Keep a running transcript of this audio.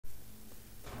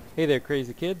Hey there,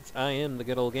 crazy kids. I am the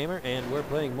Good Old Gamer, and we're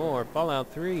playing more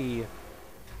Fallout 3.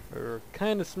 We're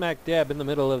kind of smack dab in the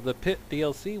middle of the Pit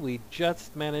DLC. We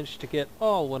just managed to get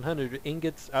all 100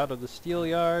 ingots out of the steel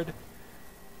yard.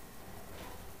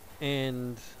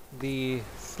 And the You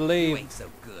slave ain't so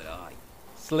good, are you?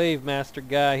 slave master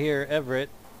guy here, Everett,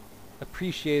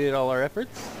 appreciated all our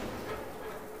efforts.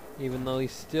 Even though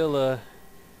he's still a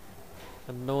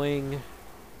annoying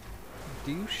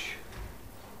douche.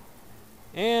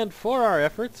 And for our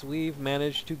efforts, we've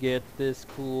managed to get this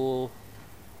cool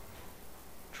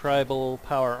tribal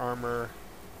power armor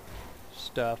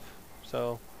stuff.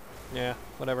 So, yeah,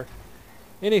 whatever.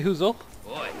 Any hoozle.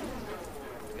 Boy,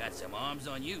 got some arms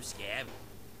on you, Scav.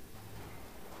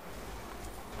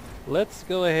 Let's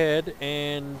go ahead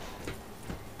and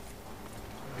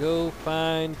go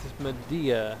find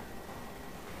Medea.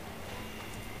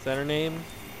 Is that her name?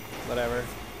 Whatever.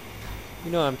 You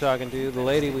know what I'm talking to, the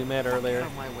lady we met earlier. Get out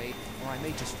of my way, or I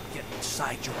may just forget which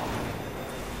side you're on.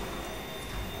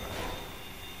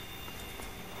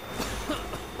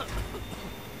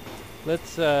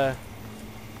 Let's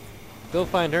go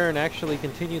find her and actually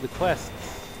continue the quests.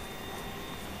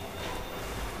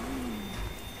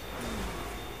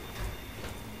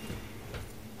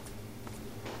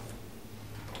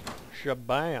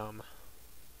 Shabam.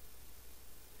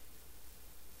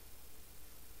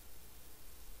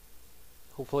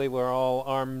 Hopefully we're all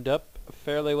armed up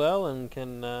fairly well and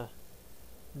can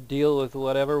deal with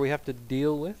whatever we have to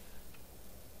deal with.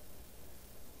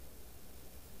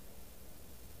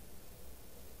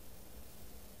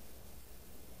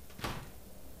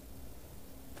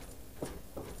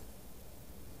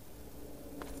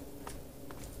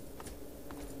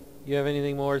 You have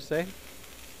anything more to say?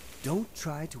 Don't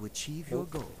try to achieve your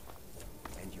goal.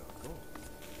 And your goal.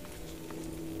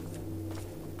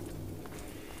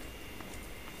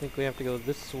 I think we have to go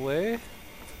this way.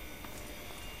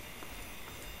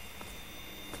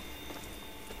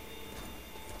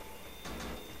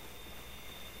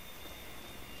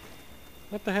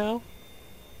 What the hell?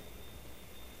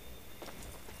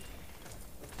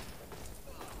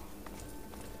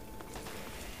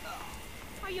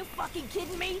 Are you fucking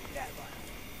kidding me?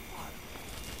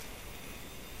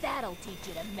 That'll teach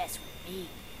you to mess with me.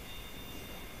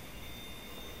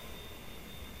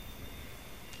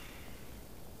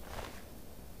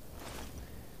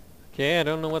 Okay, I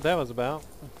don't know what that was about.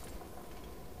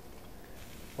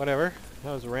 Whatever,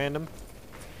 that was random.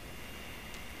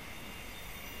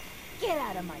 Get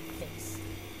out of my face.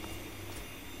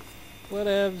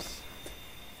 Whatevs.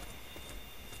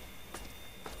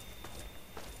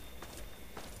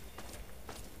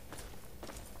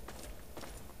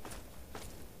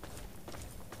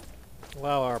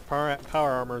 Wow, our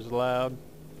power armor's loud.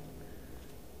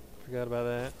 Forgot about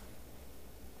that.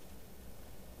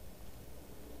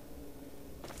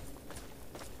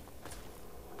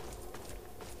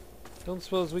 Don't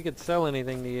suppose we could sell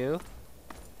anything to you.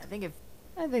 I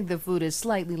think the food is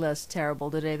slightly less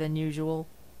terrible today than usual.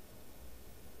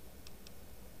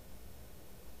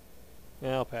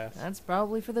 Yeah, I'll pass. That's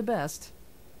probably for the best.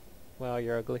 Wow,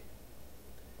 you're ugly.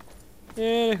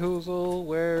 Yeah, Hoozle,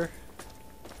 where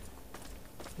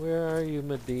are you,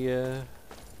 Medea?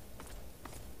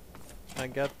 I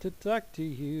got to talk to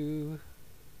you.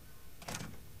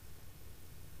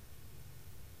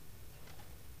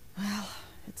 Well,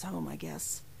 it's home, I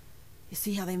guess. You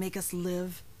see how they make us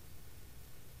live?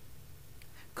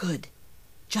 Good.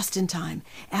 Just in time.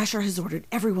 Asher has ordered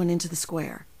everyone into the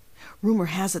square. Rumor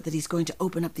has it that he's going to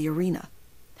open up the arena.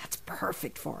 That's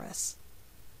perfect for us.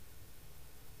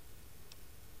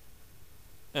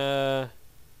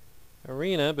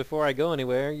 Arena, before I go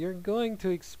anywhere, you're going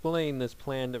to explain this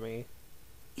plan to me.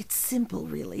 It's simple,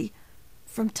 really.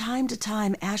 From time to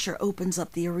time, Asher opens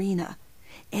up the arena.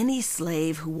 Any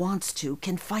slave who wants to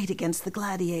can fight against the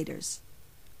gladiators.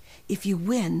 If you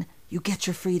win, you get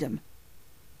your freedom.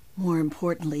 More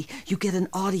importantly, you get an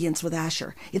audience with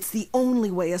Asher. It's the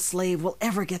only way a slave will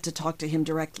ever get to talk to him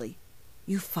directly.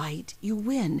 You fight, you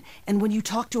win, and when you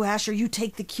talk to Asher, you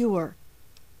take the cure.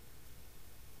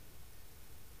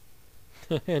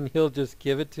 And he'll just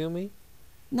give it to me?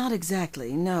 Not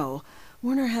exactly, no.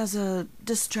 Werner has a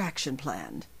distraction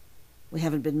planned. We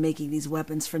haven't been making these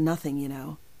weapons for nothing, you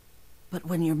know. But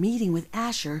when you're meeting with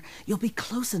Asher, you'll be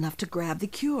close enough to grab the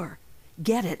cure.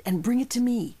 Get it and bring it to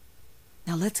me.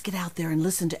 Now let's get out there and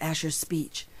listen to Asher's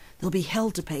speech. There'll be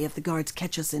hell to pay if the guards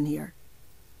catch us in here.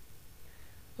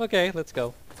 Okay, let's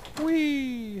go.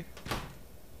 Whee!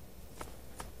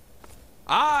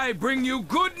 I bring you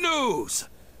good news.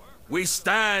 We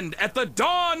stand at the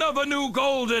dawn of a new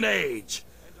golden age,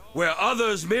 where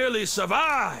others merely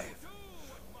survive.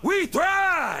 We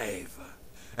thrive!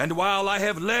 And while I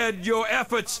have led your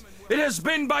efforts, it has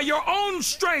been by your own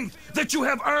strength that you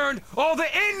have earned all the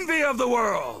envy of the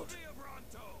world.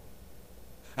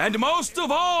 And most of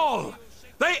all,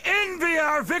 they envy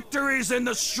our victories in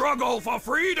the struggle for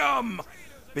freedom.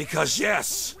 Because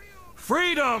yes,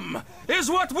 freedom is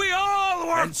what we all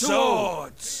work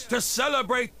towards. To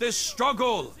celebrate this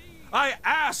struggle, I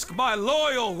ask my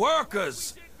loyal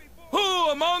workers, who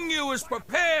among you is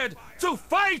prepared to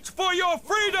fight for your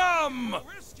freedom?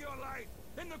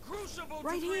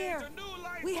 Right here.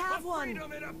 We have one.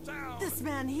 This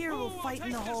man here will fight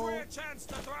in the hole.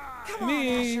 Come on,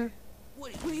 Asher.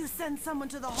 Will you send someone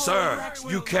to the hole? Sir,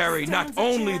 you carry not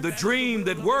only the dream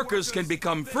that workers can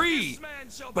become free,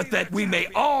 but that we may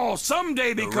all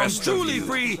someday become truly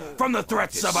free from the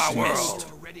threats of our world.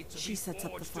 She sets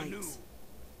up the fights.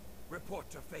 Report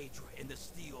to Phaedra in the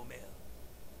steel mill.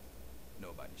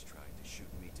 Nobody's trying to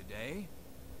shoot me today,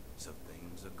 so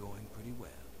things are going pretty well.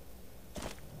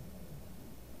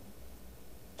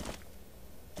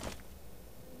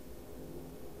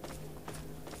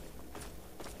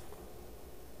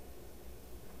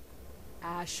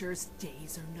 Asher's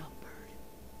days are numbered.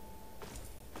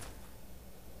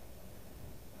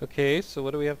 Okay, so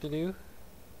what do we have to do?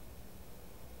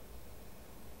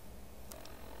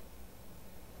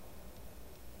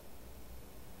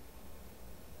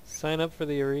 Sign up for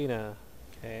the arena.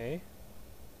 Okay.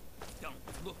 Don't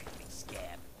look at me,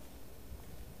 Scab.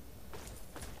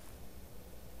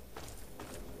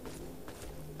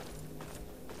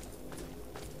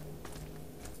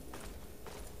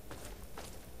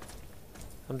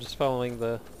 I'm just following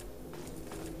the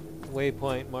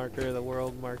waypoint marker, the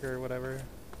world marker, whatever.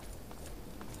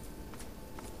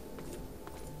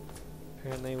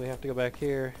 Apparently we have to go back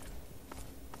here.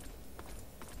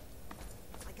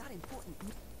 I got important.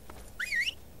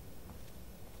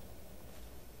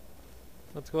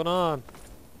 What's going on?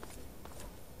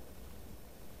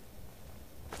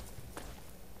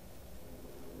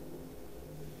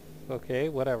 Okay,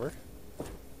 whatever.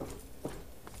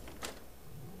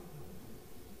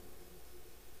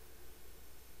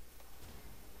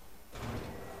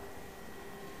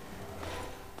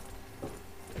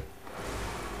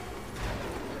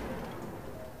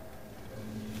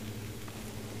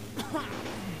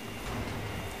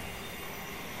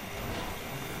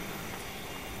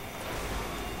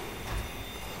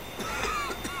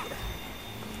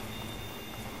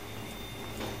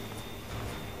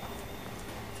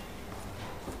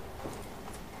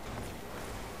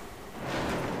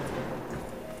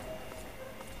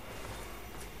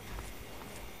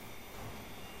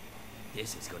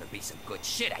 This is gonna be some good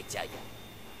shit, I tell you.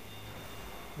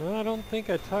 No, I don't think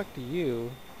I talked to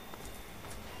you.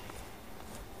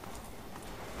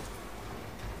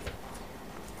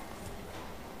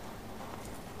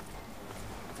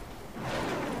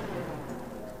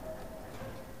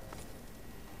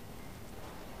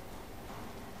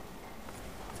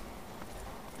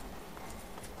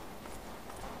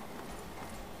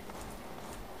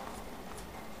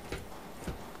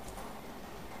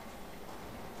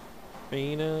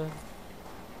 Arena.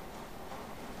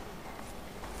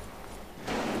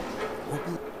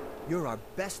 You're our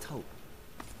best hope.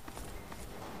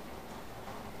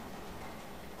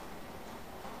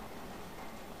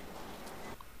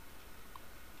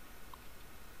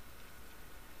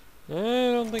 I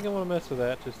don't think I want to mess with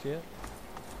that just yet.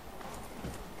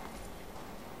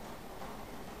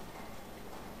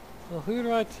 Well, who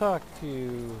do I talk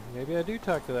to? Maybe I do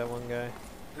talk to that one guy.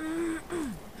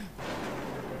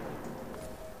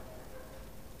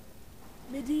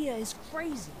 Medea is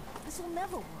crazy. This'll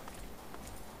never work.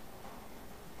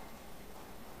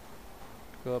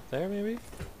 Go up there, maybe?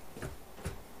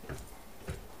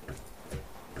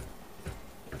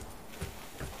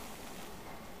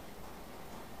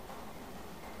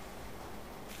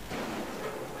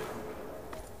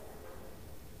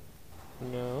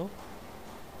 No.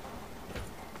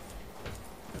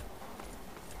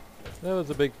 That was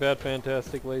a big fat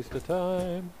fantastic waste of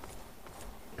time.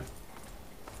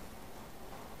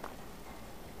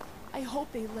 I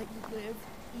hope they let you live,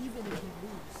 even if you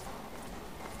lose.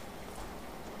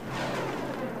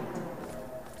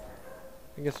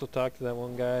 I guess we'll talk to that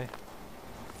one guy.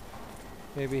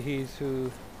 Maybe he's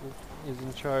who is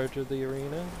in charge of the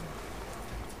arena.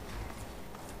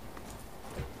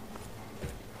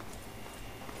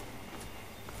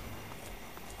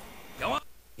 Go on.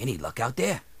 Any luck out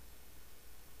there?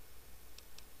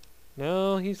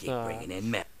 No, he's Keep not. bringing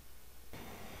in men.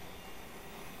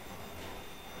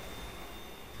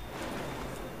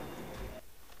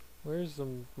 Where's the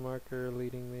marker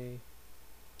leading me?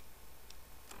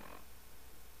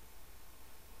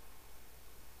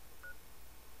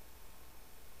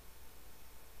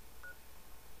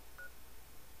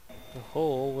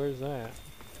 hole. Where's that?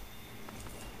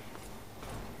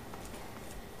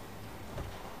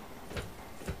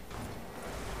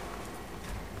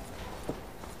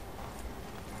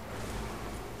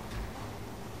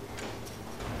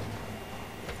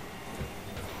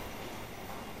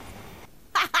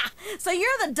 So you're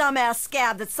the dumbass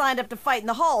scab that signed up to fight in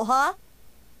the hole, huh?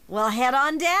 Well, head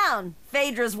on down.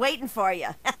 Phaedra's waiting for you.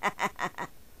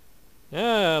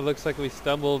 Ah, looks like we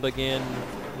stumbled again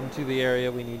into the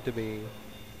area we need to be.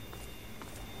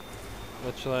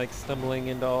 Much like stumbling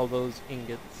into all those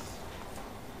ingots.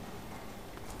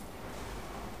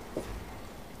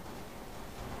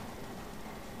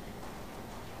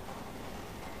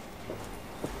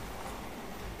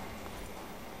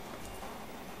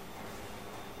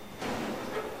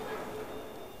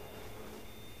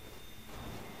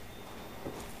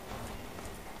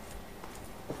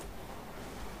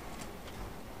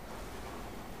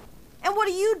 And what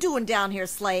are you doing down here,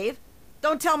 slave?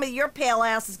 Don't tell me your pale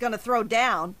ass is gonna throw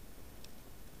down.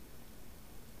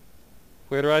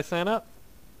 Where do I sign up?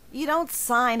 You don't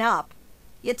sign up.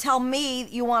 You tell me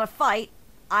you want to fight,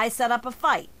 I set up a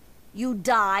fight. You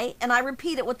die, and I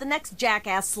repeat it with the next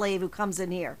jackass slave who comes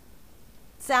in here.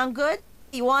 Sound good?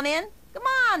 You want in? Come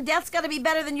on, death's gotta be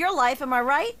better than your life, am I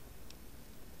right?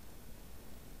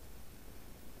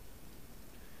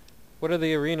 What are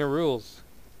the arena rules?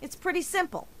 It's pretty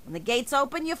simple. When the gates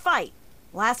open, you fight.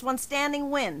 Last one standing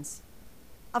wins.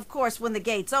 Of course, when the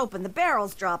gates open, the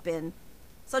barrels drop in.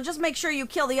 So just make sure you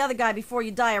kill the other guy before you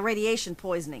die of radiation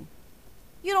poisoning.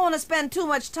 You don't want to spend too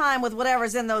much time with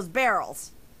whatever's in those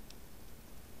barrels.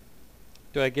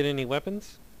 Do I get any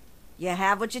weapons? You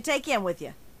have what you take in with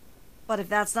you. But if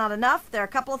that's not enough, there are a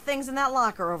couple of things in that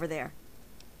locker over there.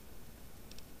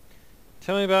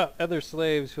 Tell me about other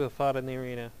slaves who have fought in the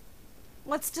arena.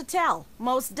 What's to tell?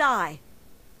 Most die.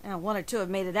 Now, one or two have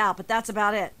made it out, but that's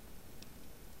about it.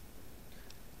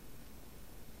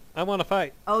 I want to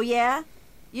fight. Oh, yeah?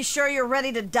 You sure you're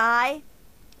ready to die?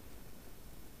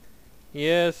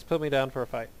 Yes, put me down for a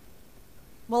fight.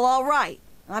 Well, all right.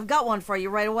 I've got one for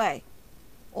you right away.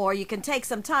 Or you can take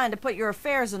some time to put your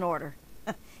affairs in order.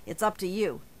 It's up to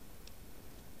you.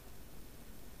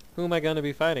 Who am I going to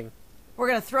be fighting? We're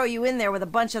gonna throw you in there with a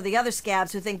bunch of the other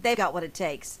scabs who think they've got what it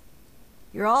takes.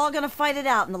 You're all gonna fight it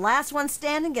out, and the last one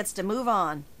standing gets to move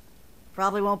on.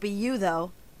 Probably won't be you,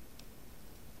 though.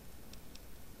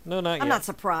 No, not yet. I'm not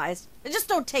surprised. It just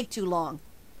don't take too long.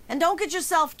 And don't get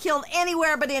yourself killed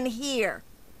anywhere but in here.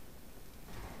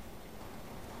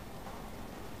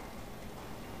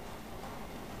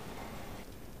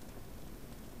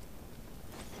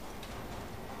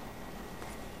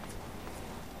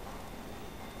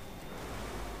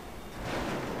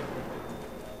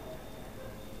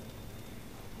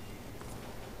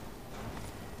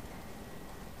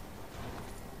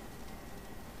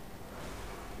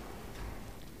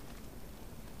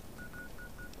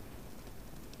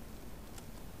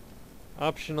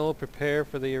 Optional, prepare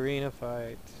for the arena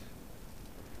fight.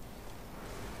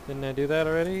 Didn't I do that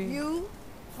already? You?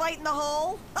 Fight in the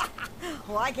hole?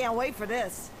 Well, I can't wait for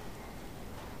this.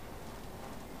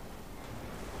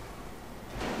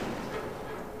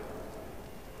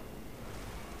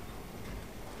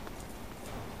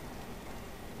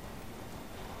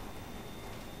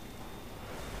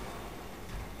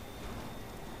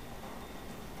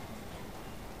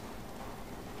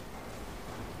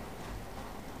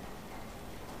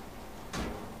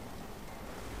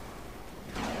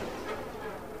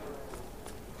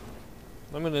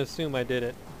 I'm going to assume I did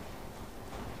it.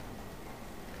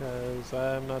 Because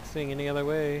I'm not seeing any other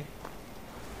way.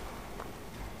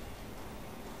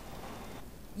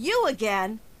 You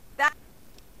again? That...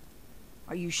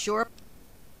 Are you sure?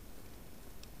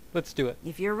 Let's do it.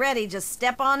 If you're ready, just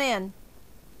step on in.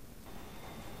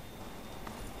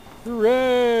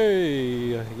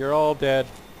 Hooray! You're all dead.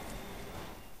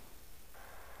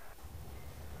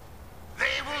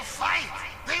 They will fight,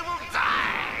 they will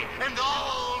die, and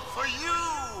all for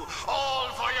you, all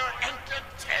for your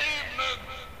entertainment.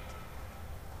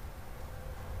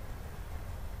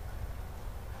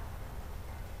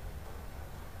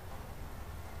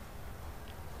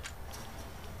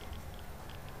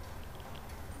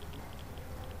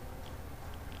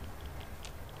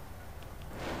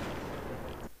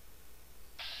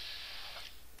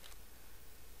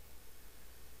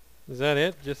 Is that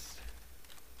it? Just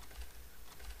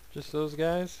those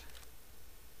guys?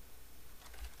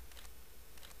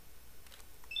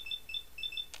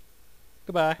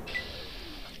 Goodbye.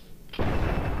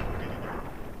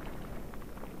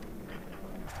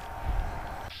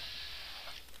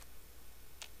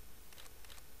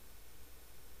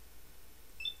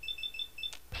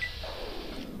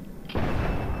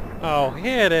 Oh,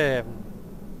 hit him!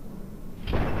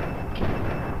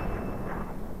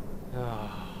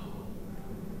 Oh.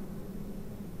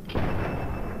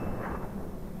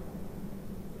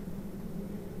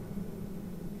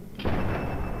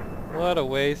 What a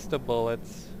waste of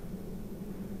bullets.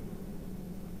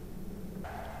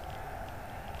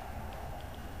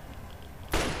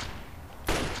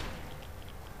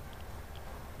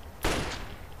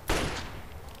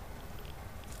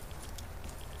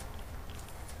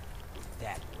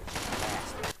 That was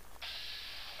fast.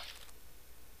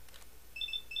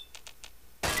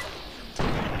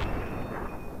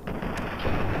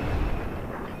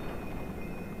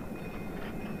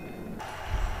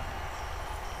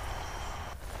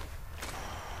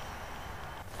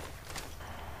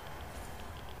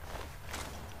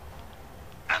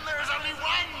 And there's only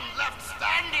one left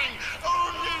standing.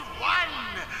 Only one.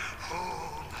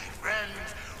 Oh, my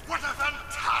friends, what a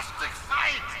fantastic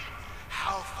fight.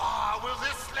 How far will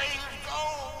this slave go?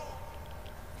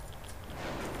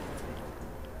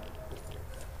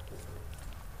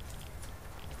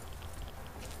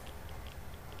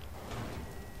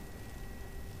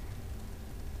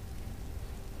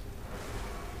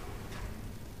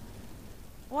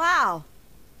 Wow.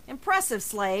 Impressive,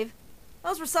 slave.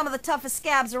 Those were some of the toughest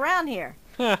scabs around here.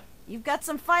 Huh. You've got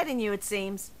some fight in you, it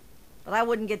seems. But I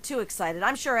wouldn't get too excited.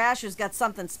 I'm sure Asher's got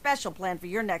something special planned for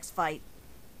your next fight.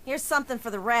 Here's something for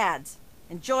the Rads.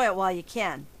 Enjoy it while you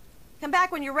can. Come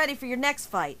back when you're ready for your next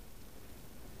fight.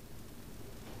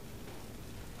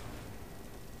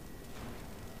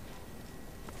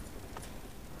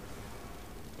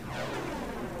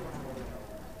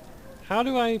 How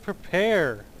do I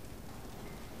prepare?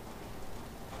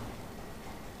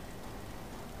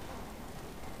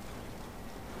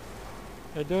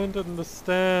 I don't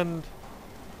understand.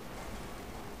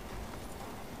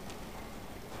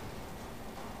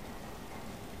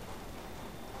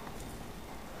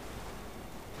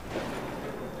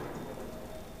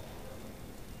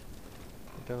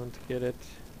 I don't get it.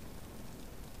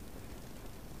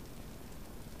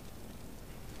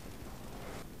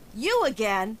 You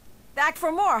again? Back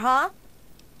for more, huh?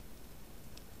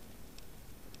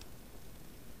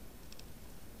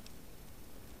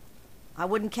 I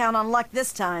wouldn't count on luck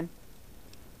this time.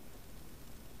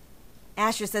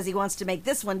 Asher says he wants to make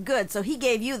this one good, so he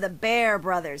gave you the Bear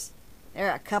Brothers.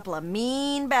 They're a couple of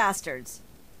mean bastards.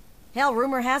 Hell,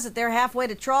 rumor has it they're halfway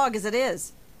to Trog as it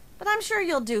is. But I'm sure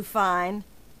you'll do fine.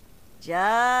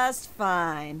 Just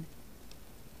fine.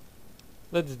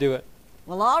 Let's do it.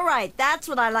 Well, all right. That's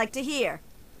what I like to hear.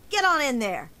 Get on in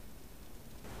there.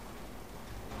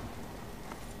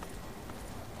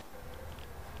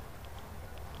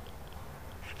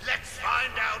 Let's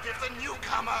find out if the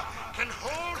newcomer can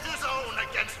hold his own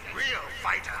against real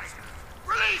fighters.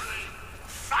 Release!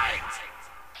 Fight!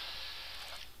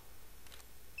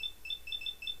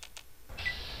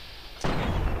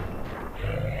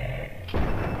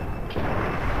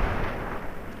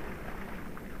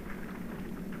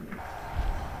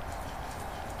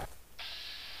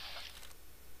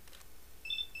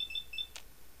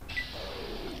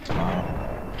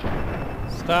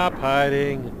 Stop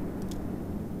hiding.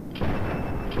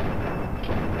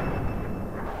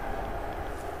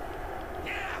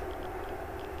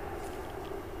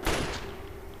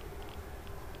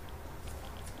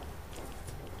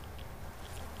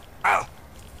 Ow!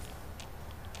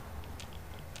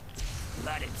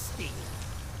 Let him sting.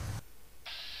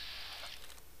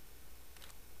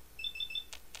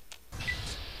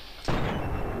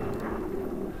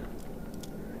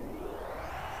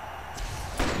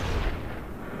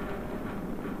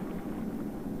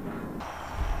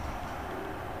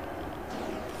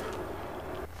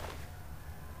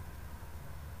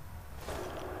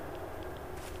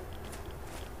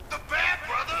 The Bear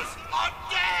Brothers are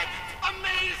dead!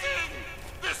 Amazing!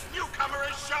 This newcomer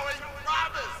is showing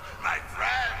promise, my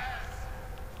friends!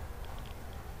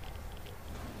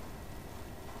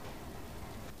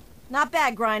 Not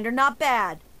bad, Grinder, not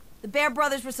bad. The Bear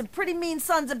Brothers were some pretty mean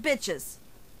sons of bitches.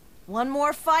 One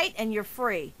more fight and you're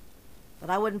free. But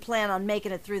I wouldn't plan on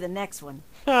making it through the next one.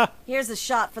 Ha! Here's a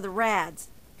shot for the Rads.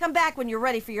 Come back when you're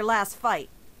ready for your last fight.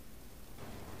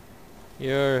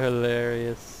 You're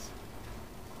hilarious.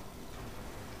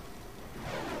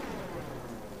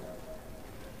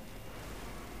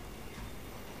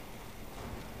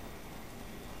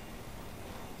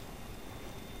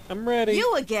 I'm ready.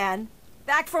 You again?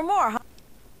 Back for more, huh?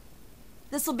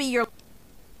 This'll be your...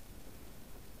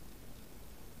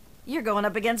 You're going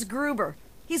up against Gruber.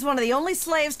 He's one of the only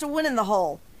slaves to win in the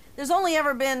hole. There's only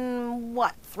ever been,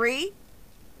 what, 3?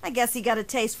 I guess he got a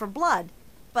taste for blood.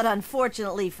 But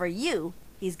unfortunately for you,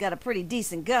 he's got a pretty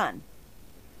decent gun.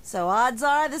 So odds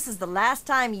are this is the last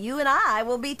time you and I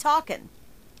will be talking.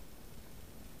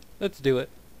 Let's do it.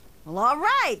 Well, all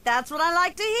right, that's what I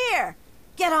like to hear.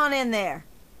 Get on in there.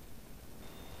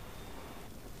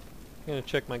 I'm gonna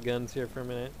check my guns here for a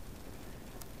minute.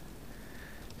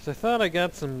 So I thought I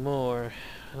got some more.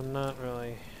 I'm not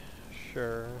really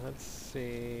sure. Let's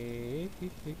see.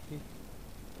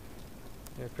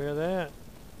 Repair that.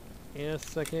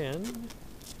 Yes, I can.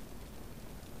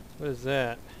 What is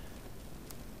that?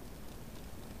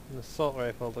 An assault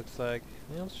rifle, looks like.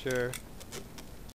 Well, sure.